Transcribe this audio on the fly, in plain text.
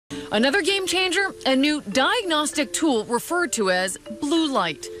Another game changer, a new diagnostic tool referred to as blue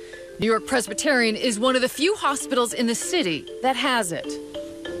light. New-York-Presbyterian is one of the few hospitals in the city that has it.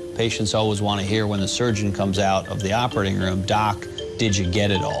 Patients always want to hear when the surgeon comes out of the operating room, "Doc, did you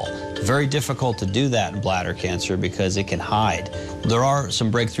get it all?" Very difficult to do that in bladder cancer because it can hide. There are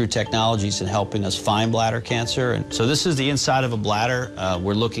some breakthrough technologies in helping us find bladder cancer. And so this is the inside of a bladder.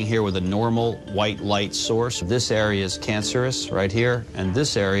 We're looking here with a normal white light source. This area is cancerous right here. And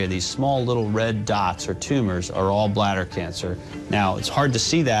this area, these small little red dots or tumors, are all bladder cancer. Now, it's hard to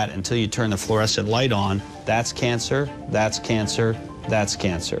see that until you turn the fluorescent light on. That's cancer, that's cancer, that's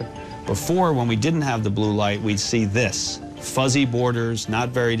cancer. Before, when we didn't have the blue light, we'd see this. Fuzzy borders, not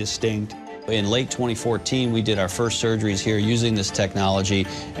very distinct. In late 2014, we did our first surgeries here using this technology,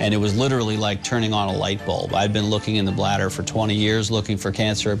 and it was literally like turning on a light bulb. I'd been looking in the bladder for 20 years, looking for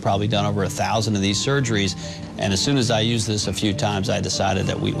cancer. I'd probably done over 1,000 of these surgeries, and as soon as I used this a few times, I decided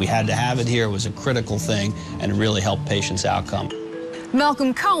that we had to have it here. It was a critical thing, and it really helped patients' outcome.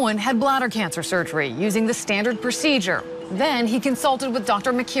 Malcolm Cohen had bladder cancer surgery using the standard procedure. Then he consulted with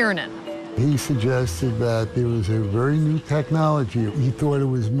Dr. McKiernan. He suggested that there was a very new technology. He thought it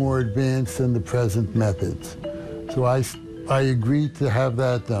was more advanced than the present methods. So I agreed to have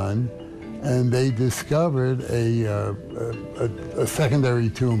that done, and they discovered a secondary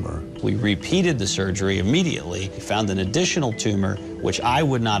tumor. We repeated the surgery immediately, found an additional tumor, which I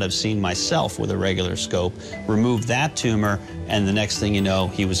would not have seen myself with a regular scope, removed that tumor, and the next thing you know,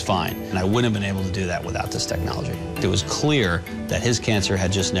 he was fine. And I wouldn't have been able to do that without this technology. It was clear that his cancer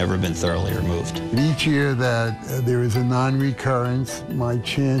had just never been thoroughly removed. Each year that there is a non-recurrence, my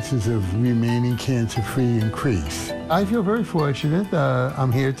chances of remaining cancer-free increase. I feel very fortunate.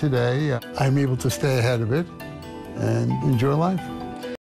 I'm here today. I'm able to stay ahead of it and enjoy life.